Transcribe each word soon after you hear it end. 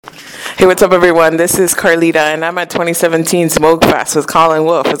Hey, what's up, everyone? This is Carlita, and I'm at 2017 Smoke Fest with Colin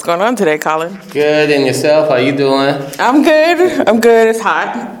Wolfe. What's going on today, Colin? Good, and yourself? How you doing? I'm good. It's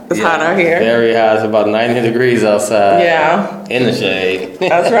hot. It's hot out here. Very hot. It's about 90 degrees outside. Yeah. In the shade.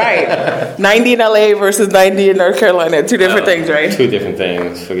 That's right. 90 in L.A. versus 90 in North Carolina. Two different things, right? Two different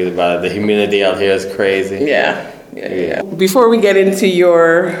things. Forget about it. The humidity out here is crazy. Yeah. Before we get into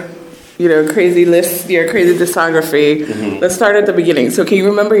your crazy list, your crazy discography, let's start at the beginning. So can you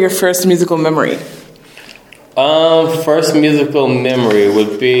remember your first musical memory? First musical memory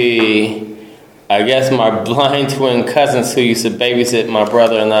would be, I guess, my blind twin cousins who used to babysit my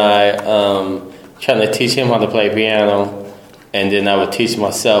brother and I, trying to teach him how to play piano, and then I would teach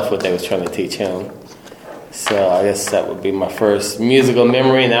myself what they was trying to teach him. So I guess that would be my first musical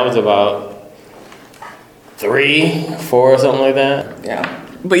memory, and that was about 3, 4, or something like that. Yeah.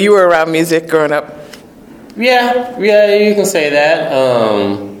 But you were around music growing up? Yeah, you can say that.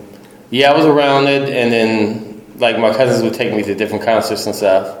 I was around it, and then, like, my cousins would take me to different concerts and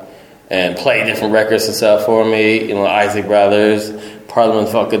stuff, and play different records and stuff for me, Isaac Brothers, Parliament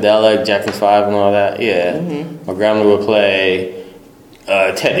Funkadelic, Jackson 5 and all that, yeah. Mm-hmm. My grandma would play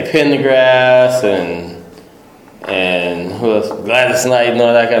Teddy Pendergrass, and who else? Gladys Knight and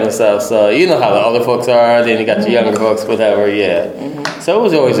all that kind of stuff. So you know how the older folks are. Then you got the younger folks, whatever. Yeah. Mm-hmm. So it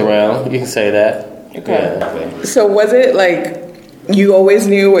was always around. You can say that. Okay. Yeah. So was it like you always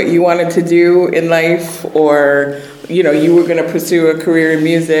knew what you wanted to do in life, or you were going to pursue a career in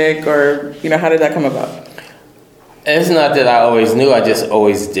music, or how did that come about? It's not that I always knew. I just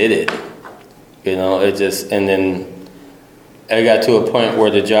always did it. It just, and then I got to a point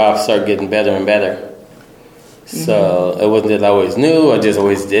where the job started getting better and better. So it wasn't that I always knew, I just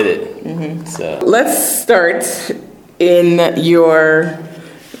always did it. Mm-hmm. So let's start in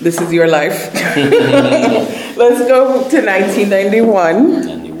this is your life. Let's go to 1991.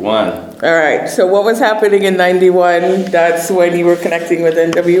 91. All right. So what was happening in 91? That's when you were connecting with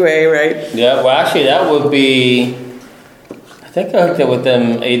N.W.A, right? Yeah, well, actually, that would be, I think I hooked up with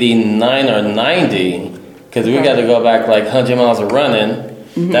them 89 or 90, because we got to go back like 100 miles of running.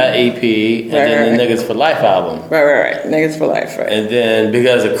 Mm-hmm. That EP, and then the Niggas for Life album. Right. Niggas for Life, right. And then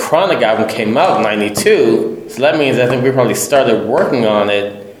because the Chronic album came out in 92, so that means I think we probably started working on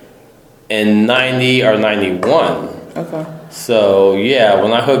it in 90 or 91. Okay. So, yeah,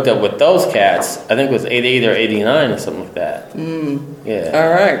 when I hooked up with those cats, I think it was 88 or 89 or something like that. Yeah. All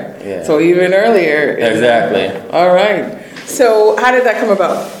right. Yeah. So even earlier. Exactly. All right. So how did that come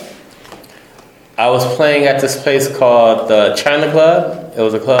about? I was playing at this place called the China Club. It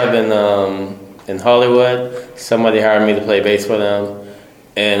was a club in Hollywood. Somebody hired me to play bass for them.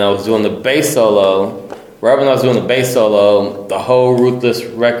 And I was doing the bass solo. Right when I was doing the bass solo, the whole Ruthless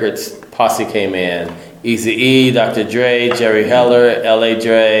Records posse came in. Eazy-E, Dr. Dre, Jerry Heller, L.A.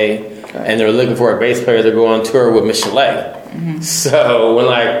 Dre. Okay. And they were looking for a bass player to go on tour with Miss Chalet. Mm-hmm. So when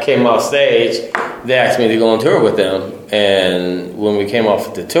I came off stage, they asked me to go on tour with them. And when we came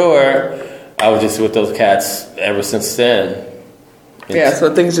off the tour, I was just with those cats ever since then.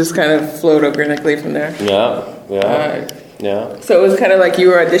 So things just kind of flowed organically from there. Yeah. Right. Yeah. So it was kind of like you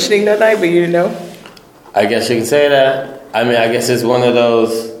were auditioning that night, but you didn't know? I guess you can say that. I mean, I guess it's one of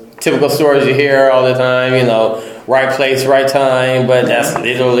those typical stories you hear all the time, right place, right time, but that's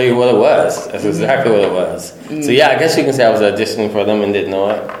literally what it was. That's exactly what it was. Mm-hmm. So yeah, I guess you can say I was auditioning for them and didn't know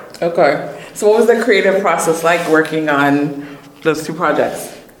it. Okay. So what was the creative process like working on those two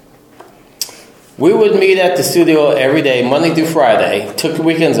projects? We would meet at the studio every day, Monday through Friday. Took the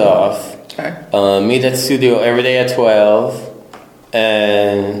weekends off. Okay. Meet at the studio every day at 12.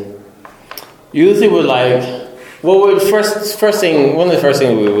 And usually we're like, one of the first things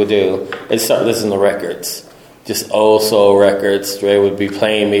we would do is start listening to records. Just old soul records. Dre would be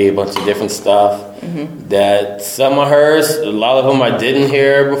playing me a bunch of different stuff that some I heard, a lot of them I didn't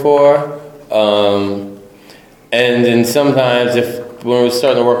hear before. And then sometimes when we're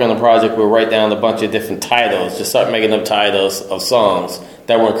starting to work on the project, we'll write down a bunch of different titles. Just start making up titles of songs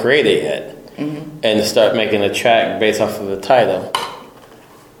that weren't created yet. Mm-hmm. And to start making a track based off of the title.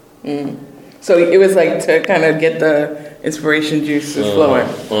 So it was like to kind of get the inspiration juices flowing.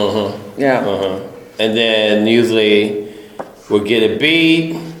 Yeah. And then usually we'll get a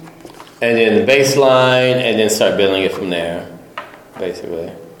beat, and then the bass line, and then start building it from there,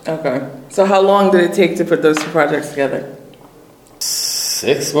 basically. Okay. So how long did it take to put those two projects together?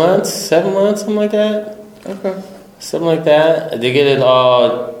 6 months, 7 months, something like that. Okay. Something like that. They get it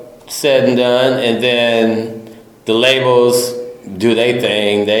all said and done, and then the labels do their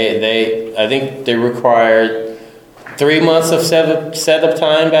thing. I think they required 3 months of setup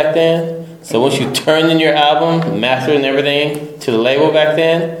time back then. So once you turn in your album, mastering everything to the label back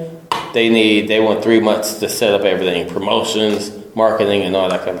then, they want 3 months to set up everything, promotions, marketing, and all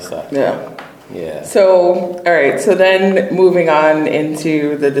that kind of stuff. Yeah. So, all right. So then moving on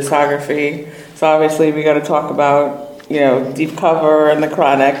into the discography. So obviously we got to talk about, Deep Cover and The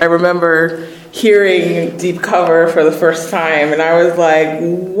Chronic. I remember hearing Deep Cover for the first time, and I was like,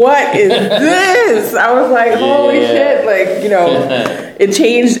 what is this? I was like, holy shit. Like, it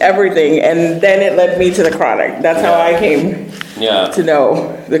changed everything. And then it led me to The Chronic. That's how I came to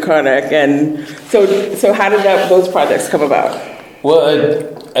know The Chronic. And so how did those projects come about? Well,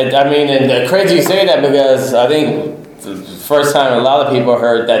 and crazy you say that, because I think the first time a lot of people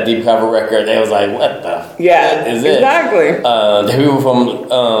heard that Deep Cover record, they was like, what the fuck is this? Exactly. The people from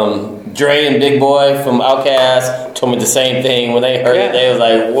Dre and Big Boy from Outkast told me the same thing. When they heard it, they was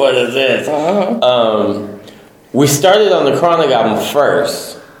like, what is this? We started on the Chronic album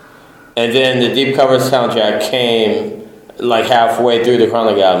first, and then the Deep Cover soundtrack came like halfway through the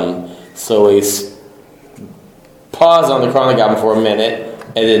Chronic album. So we paused on the Chronic album for a minute,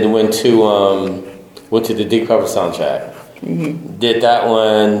 and then went to the Deep Cover soundtrack. Mm-hmm. Did that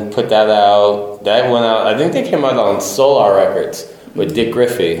one, put that out. That went out, I think they came out on Solar Records with Dick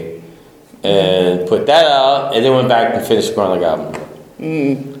Griffey. And put that out, and then went back and finished the Chronic album.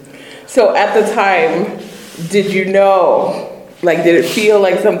 So at the time, did you know, did it feel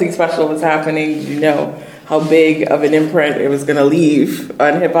like something special was happening? Did you know how big of an imprint it was going to leave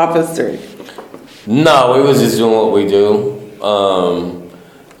on hip-hop history? No, we was just doing what we do.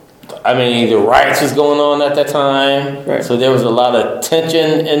 The riots was going on at that time, right. So there was a lot of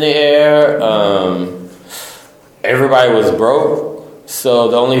tension in the air. Everybody was broke. So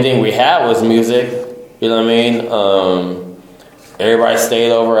the only thing we had was music, you know what I mean? Everybody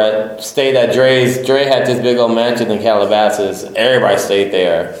stayed at Dre's. Dre had this big old mansion in Calabasas. Everybody stayed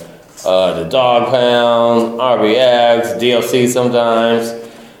there. The Dog Pound, RBX, DLC sometimes.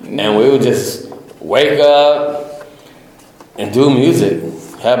 And we would just wake up and do music.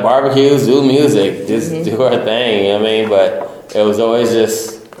 Have barbecues, do music, just do our thing, you know what I mean? But it was always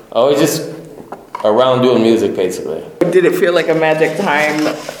just around doing music, basically. Did it feel like a magic time,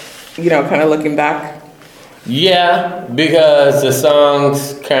 kind of looking back? Yeah, because the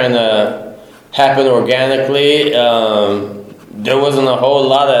songs kind of happened organically. There wasn't a whole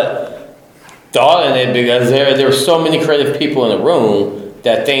lot of thought in it, because there were so many creative people in the room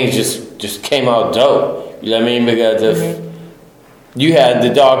that things just came out dope. You know what I mean? Because if you had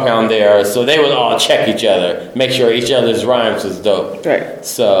the Dog Pound there, so they would all check each other, make sure each other's rhymes was dope. Right.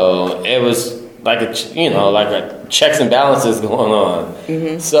 So it was like a checks and balances going on.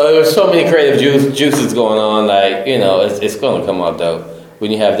 Mm-hmm. So there's so many creative juices going on. It's going to come out dope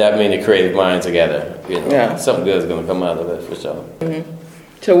when you have that many creative minds together. Something good is going to come out of it for sure. Mm-hmm.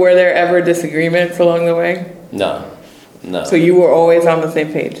 So were there ever disagreements along the way? No. So you were always on the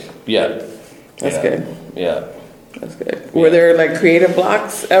same page. Yeah. That's good. Yeah. That's good. Were there creative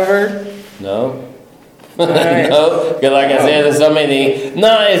blocks ever? No. Right. No, because like I said, there's so many.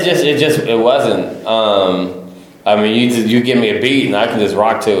 No, it wasn't. You give me a beat and I can just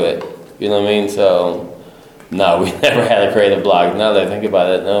rock to it. You know what I mean? So, no, we never had a creative block. Now that I think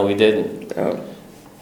about it, no, we didn't. Oh.